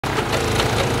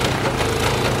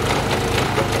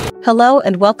Hello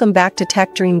and welcome back to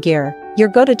Tech Dream Gear, your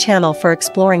go-to channel for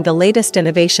exploring the latest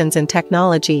innovations in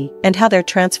technology and how they're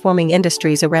transforming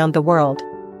industries around the world.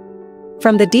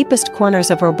 From the deepest corners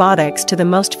of robotics to the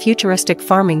most futuristic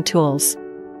farming tools,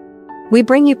 we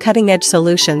bring you cutting-edge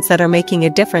solutions that are making a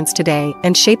difference today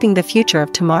and shaping the future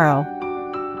of tomorrow.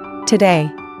 Today,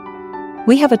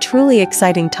 we have a truly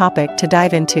exciting topic to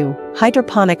dive into: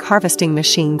 hydroponic harvesting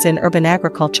machines in urban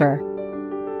agriculture.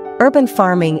 Urban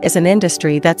farming is an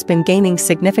industry that's been gaining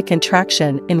significant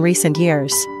traction in recent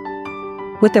years.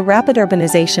 With the rapid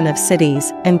urbanization of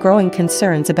cities and growing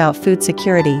concerns about food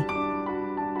security,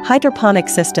 hydroponic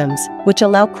systems, which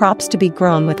allow crops to be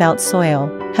grown without soil,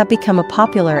 have become a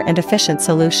popular and efficient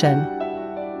solution.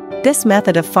 This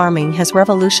method of farming has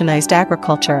revolutionized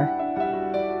agriculture,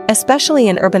 especially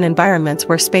in urban environments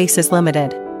where space is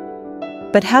limited.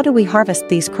 But how do we harvest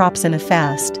these crops in a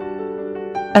fast,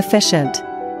 efficient,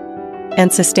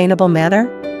 and sustainable manner?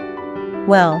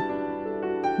 Well,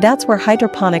 that's where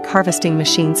hydroponic harvesting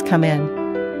machines come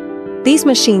in. These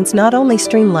machines not only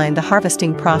streamline the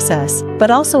harvesting process, but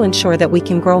also ensure that we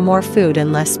can grow more food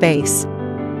in less space,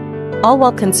 all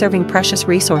while conserving precious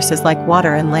resources like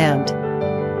water and land.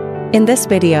 In this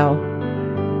video,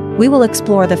 we will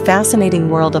explore the fascinating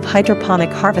world of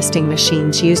hydroponic harvesting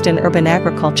machines used in urban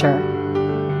agriculture.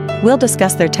 We'll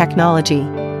discuss their technology,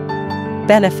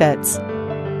 benefits,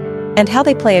 and how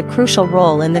they play a crucial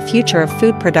role in the future of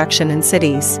food production in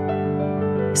cities.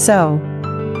 So,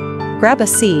 grab a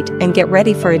seat and get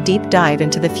ready for a deep dive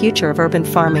into the future of urban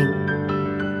farming.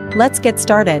 Let's get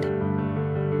started.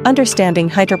 Understanding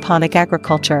hydroponic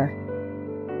agriculture.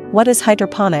 What is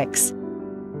hydroponics?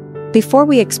 Before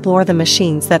we explore the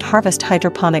machines that harvest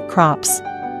hydroponic crops,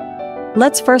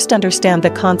 let's first understand the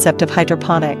concept of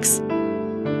hydroponics.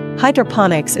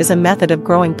 Hydroponics is a method of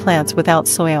growing plants without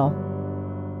soil,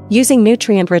 using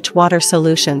nutrient-rich water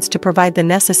solutions to provide the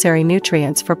necessary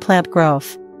nutrients for plant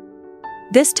growth.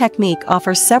 This technique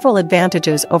offers several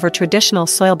advantages over traditional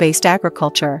soil-based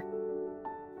agriculture.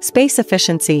 Space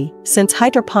efficiency: since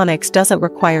hydroponics doesn't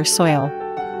require soil,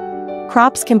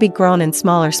 crops can be grown in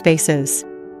smaller spaces,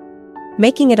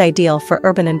 making it ideal for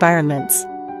urban environments.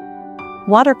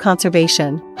 Water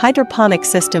conservation: hydroponic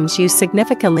systems use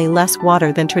significantly less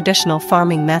water than traditional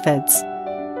farming methods,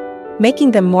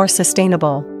 making them more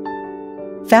sustainable.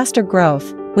 Faster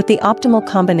growth: with the optimal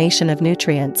combination of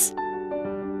nutrients,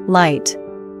 light,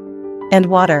 and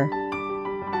water,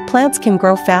 plants can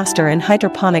grow faster in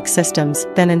hydroponic systems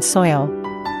than in soil.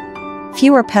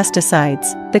 Fewer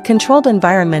pesticides: the controlled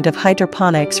environment of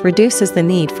hydroponics reduces the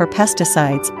need for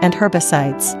pesticides and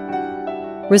herbicides,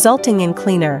 resulting in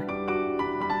cleaner,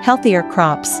 healthier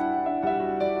crops.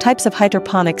 Types of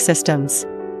hydroponic systems.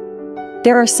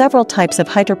 There are several types of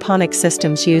hydroponic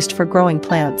systems used for growing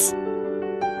plants.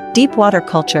 Deep water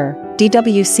culture,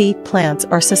 DWC, plants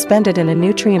are suspended in a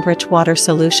nutrient-rich water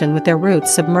solution with their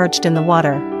roots submerged in the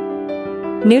water.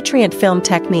 Nutrient film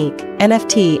technique,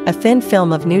 NFT, a thin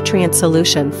film of nutrient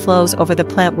solution flows over the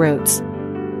plant roots,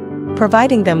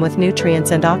 providing them with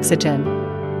nutrients and oxygen.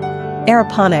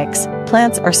 Aeroponics,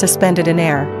 plants are suspended in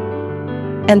air,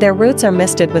 and their roots are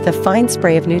misted with a fine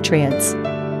spray of nutrients.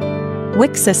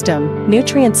 Wick system,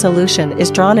 nutrient solution is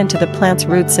drawn into the plant's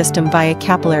root system via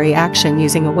capillary action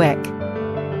using a wick.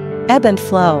 Ebb and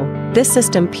flow, this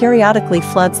system periodically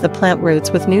floods the plant roots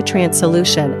with nutrient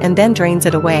solution and then drains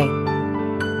it away.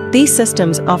 These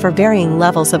systems offer varying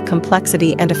levels of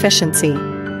complexity and efficiency,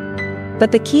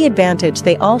 but the key advantage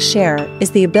they all share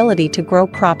is the ability to grow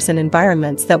crops in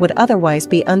environments that would otherwise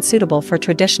be unsuitable for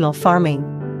traditional farming.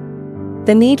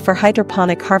 The need for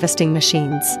hydroponic harvesting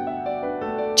machines.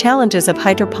 Challenges of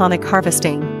hydroponic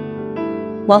harvesting.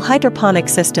 While hydroponic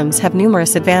systems have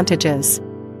numerous advantages,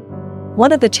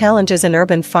 one of the challenges in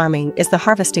urban farming is the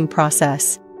harvesting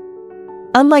process.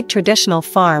 Unlike traditional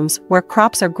farms where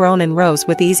crops are grown in rows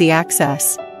with easy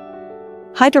access,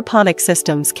 hydroponic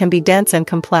systems can be dense and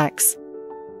complex,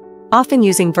 often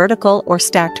using vertical or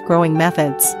stacked growing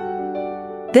methods.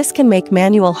 This can make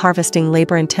manual harvesting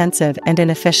labor-intensive and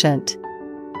inefficient.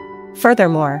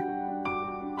 Furthermore,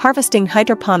 harvesting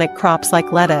hydroponic crops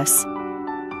like lettuce,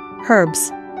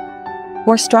 herbs,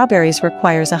 or strawberries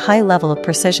requires a high level of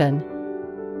precision.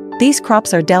 These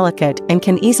crops are delicate and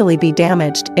can easily be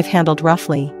damaged if handled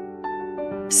roughly.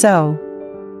 So,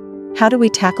 how do we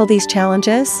tackle these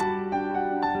challenges?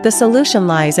 The solution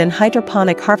lies in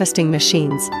hydroponic harvesting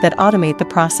machines that automate the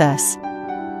process.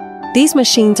 These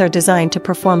machines are designed to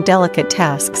perform delicate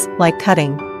tasks like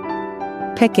cutting,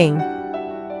 picking,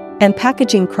 and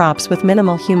packaging crops with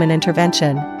minimal human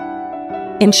intervention,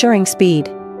 ensuring speed,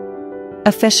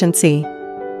 efficiency,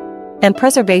 and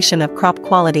preservation of crop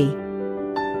quality.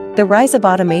 The rise of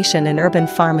automation in urban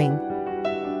farming.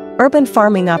 Urban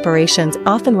farming operations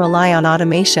often rely on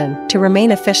automation to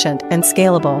remain efficient and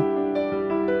scalable.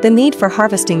 The need for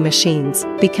harvesting machines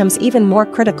becomes even more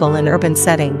critical in urban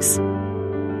settings,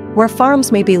 where farms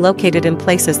may be located in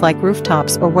places like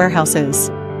rooftops or warehouses.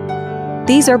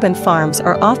 These urban farms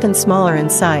are often smaller in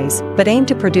size but aim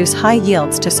to produce high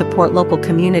yields to support local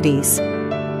communities.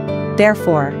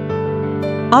 Therefore,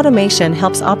 automation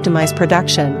helps optimize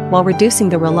production while reducing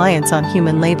the reliance on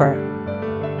human labor,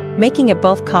 making it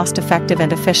both cost-effective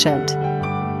and efficient.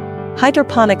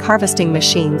 Hydroponic harvesting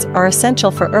machines are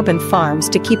essential for urban farms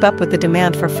to keep up with the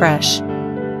demand for fresh,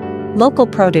 local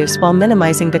produce while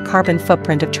minimizing the carbon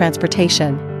footprint of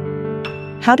transportation.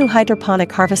 How do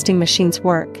hydroponic harvesting machines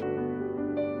work?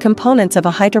 Components of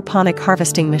a hydroponic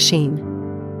harvesting machine.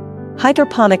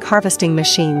 Hydroponic harvesting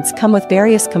machines come with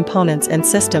various components and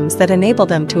systems that enable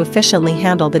them to efficiently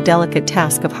handle the delicate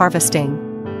task of harvesting.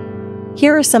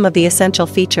 Here are some of the essential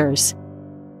features.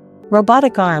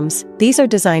 Robotic arms. These are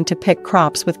designed to pick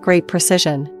crops with great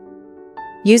precision.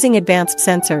 Using advanced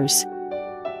sensors,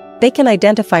 they can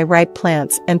identify ripe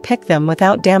plants and pick them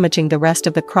without damaging the rest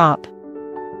of the crop.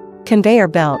 Conveyor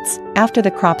belts. After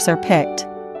the crops are picked,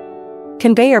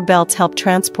 conveyor belts help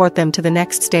transport them to the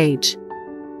next stage,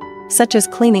 such as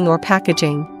cleaning or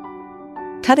packaging.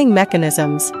 Cutting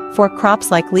mechanisms. For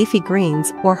crops like leafy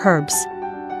greens or herbs,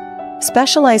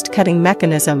 specialized cutting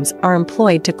mechanisms are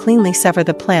employed to cleanly sever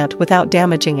the plant without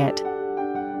damaging it.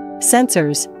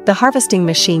 Sensors. The harvesting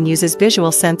machine uses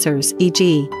visual sensors,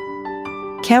 e.g.,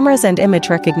 cameras and image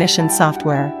recognition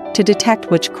software, to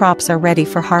detect which crops are ready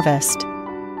for harvest.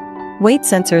 Weight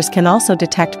sensors can also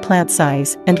detect plant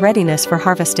size and readiness for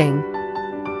harvesting.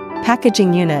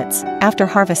 Packaging units. After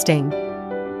harvesting,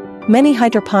 many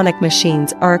hydroponic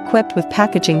machines are equipped with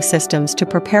packaging systems to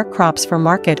prepare crops for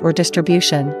market or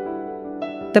distribution.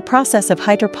 The process of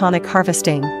hydroponic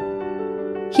harvesting.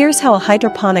 Here's how a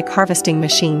hydroponic harvesting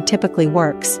machine typically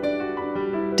works.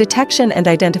 Detection and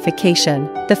identification.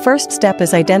 The first step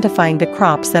is identifying the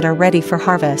crops that are ready for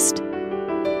harvest.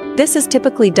 This is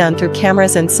typically done through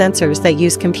cameras and sensors that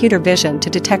use computer vision to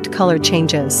detect color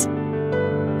changes,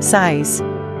 size,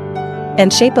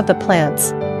 and shape of the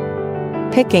plants.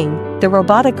 Picking. The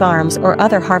robotic arms or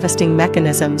other harvesting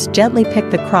mechanisms gently pick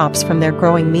the crops from their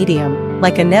growing medium,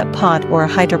 like a net pot or a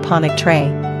hydroponic tray.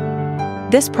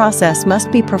 This process must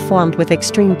be performed with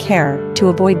extreme care to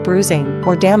avoid bruising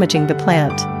or damaging the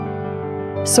plant.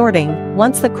 Sorting.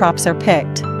 Once the crops are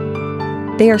picked,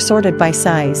 they are sorted by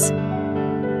size,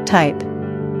 type,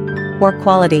 or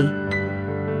quality.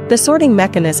 The sorting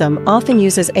mechanism often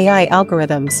uses AI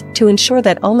algorithms to ensure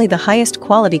that only the highest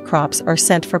quality crops are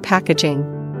sent for packaging.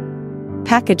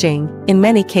 Packaging. In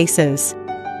many cases,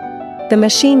 the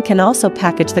machine can also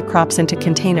package the crops into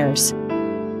containers,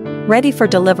 ready for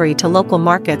delivery to local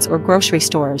markets or grocery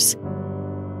stores.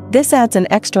 This adds an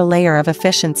extra layer of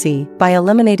efficiency by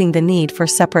eliminating the need for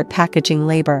separate packaging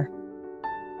labor.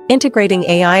 Integrating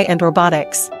AI and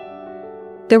robotics.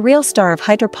 The real star of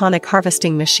hydroponic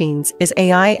harvesting machines is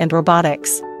AI and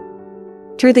robotics.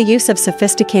 Through the use of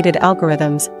sophisticated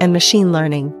algorithms and machine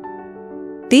learning,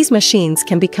 these machines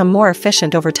can become more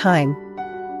efficient over time.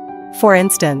 For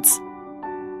instance,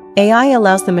 AI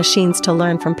allows the machines to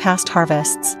learn from past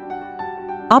harvests,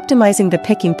 optimizing the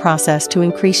picking process to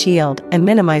increase yield and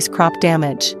minimize crop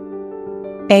damage.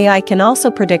 AI can also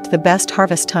predict the best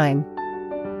harvest time,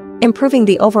 improving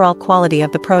the overall quality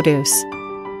of the produce.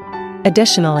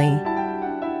 Additionally,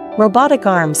 robotic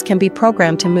arms can be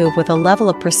programmed to move with a level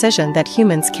of precision that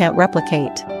humans can't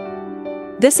replicate.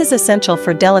 This is essential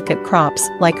for delicate crops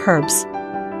like herbs,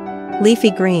 leafy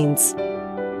greens,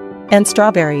 and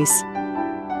strawberries,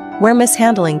 where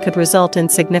mishandling could result in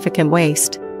significant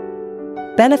waste.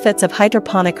 Benefits of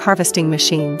hydroponic harvesting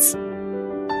machines.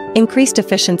 Increased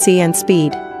efficiency and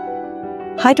speed.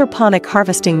 Hydroponic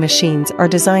harvesting machines are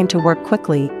designed to work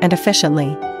quickly and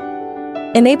efficiently,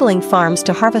 enabling farms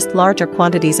to harvest larger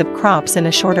quantities of crops in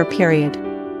a shorter period.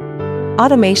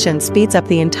 Automation speeds up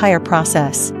the entire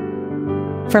process,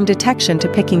 from detection to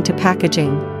picking to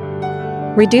packaging,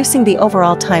 reducing the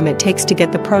overall time it takes to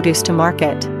get the produce to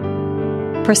market.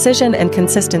 Precision and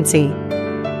consistency.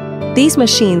 These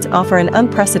machines offer an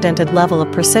unprecedented level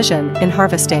of precision in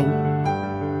harvesting.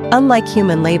 Unlike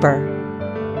human labor,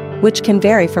 which can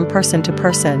vary from person to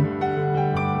person,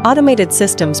 automated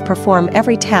systems perform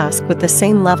every task with the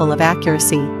same level of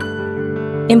accuracy,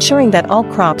 ensuring that all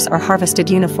crops are harvested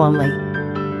uniformly.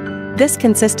 This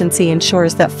consistency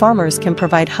ensures that farmers can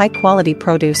provide high-quality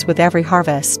produce with every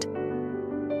harvest.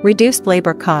 Reduced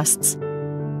labor costs.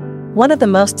 One of the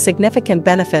most significant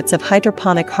benefits of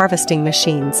hydroponic harvesting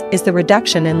machines is the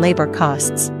reduction in labor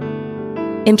costs.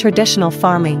 In traditional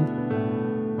farming,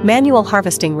 manual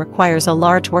harvesting requires a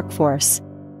large workforce,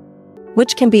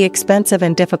 which can be expensive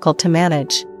and difficult to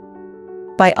manage.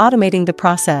 By automating the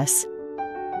process,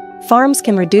 farms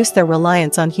can reduce their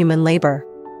reliance on human labor,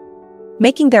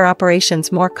 making their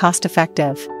operations more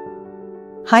cost-effective.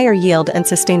 Higher yield and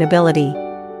sustainability.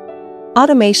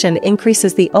 Automation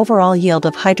increases the overall yield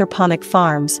of hydroponic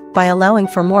farms by allowing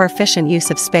for more efficient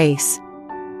use of space,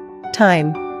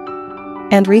 time,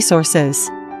 and resources.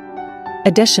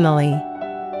 Additionally,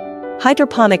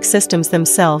 hydroponic systems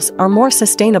themselves are more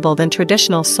sustainable than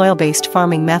traditional soil-based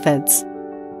farming methods,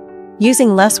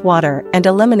 using less water and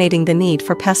eliminating the need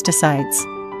for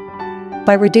pesticides.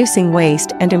 By reducing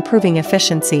waste and improving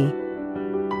efficiency,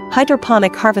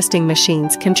 hydroponic harvesting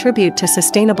machines contribute to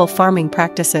sustainable farming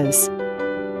practices,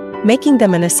 making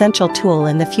them an essential tool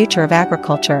in the future of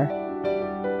agriculture.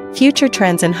 Future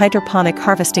trends in hydroponic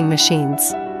harvesting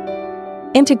machines.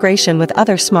 Integration with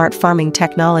other smart farming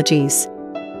technologies.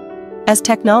 As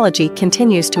technology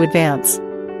continues to advance,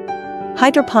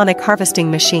 hydroponic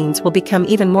harvesting machines will become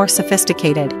even more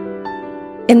sophisticated.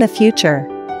 In the future,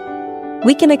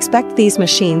 we can expect these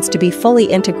machines to be fully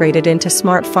integrated into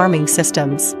smart farming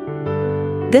systems.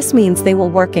 This means they will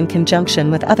work in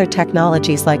conjunction with other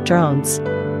technologies like drones,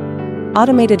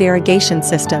 automated irrigation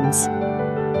systems,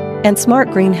 and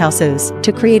smart greenhouses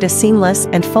to create a seamless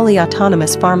and fully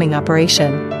autonomous farming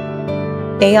operation.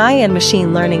 AI and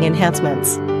machine learning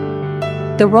enhancements.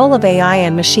 The role of AI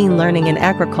and machine learning in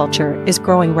agriculture is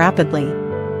growing rapidly,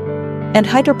 and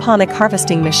hydroponic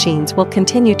harvesting machines will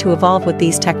continue to evolve with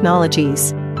these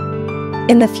technologies.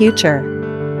 In the future,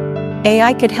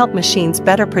 AI could help machines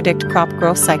better predict crop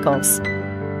growth cycles,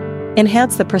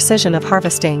 enhance the precision of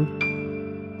harvesting,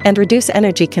 and reduce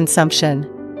energy consumption.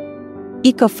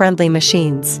 Eco-friendly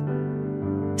machines.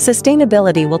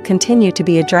 Sustainability will continue to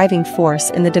be a driving force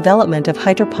in the development of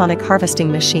hydroponic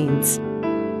harvesting machines.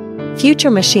 Future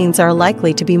machines are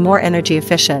likely to be more energy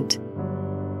efficient,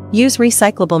 use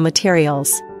recyclable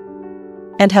materials,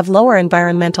 and have lower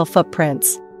environmental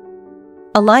footprints,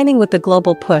 aligning with the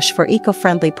global push for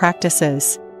eco-friendly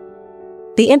practices.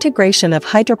 The integration of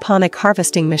hydroponic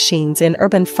harvesting machines in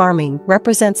urban farming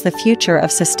represents the future of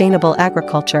sustainable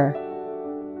agriculture.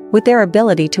 With their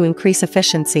ability to increase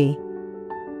efficiency,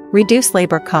 reduce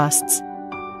labor costs,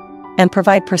 and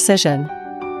provide precision,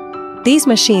 these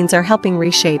machines are helping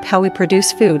reshape how we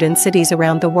produce food in cities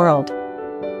around the world.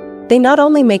 They not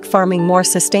only make farming more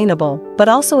sustainable, but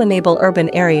also enable urban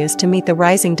areas to meet the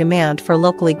rising demand for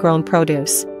locally grown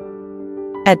produce.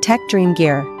 At Tech Dream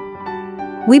Gear,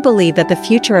 we believe that the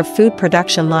future of food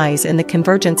production lies in the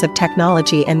convergence of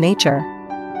technology and nature.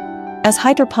 As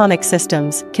hydroponic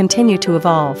systems continue to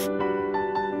evolve,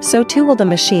 so too will the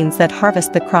machines that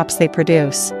harvest the crops they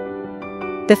produce.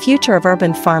 The future of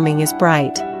urban farming is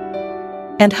bright,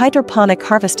 and hydroponic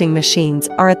harvesting machines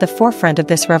are at the forefront of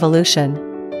this revolution.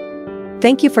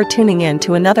 Thank you for tuning in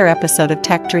to another episode of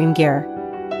Tech Dream Gear.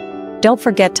 Don't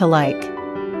forget to like,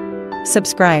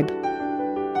 subscribe,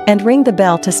 and ring the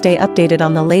bell to stay updated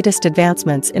on the latest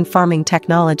advancements in farming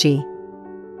technology.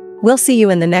 We'll see you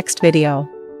in the next video.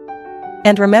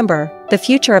 And remember, the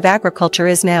future of agriculture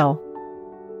is now.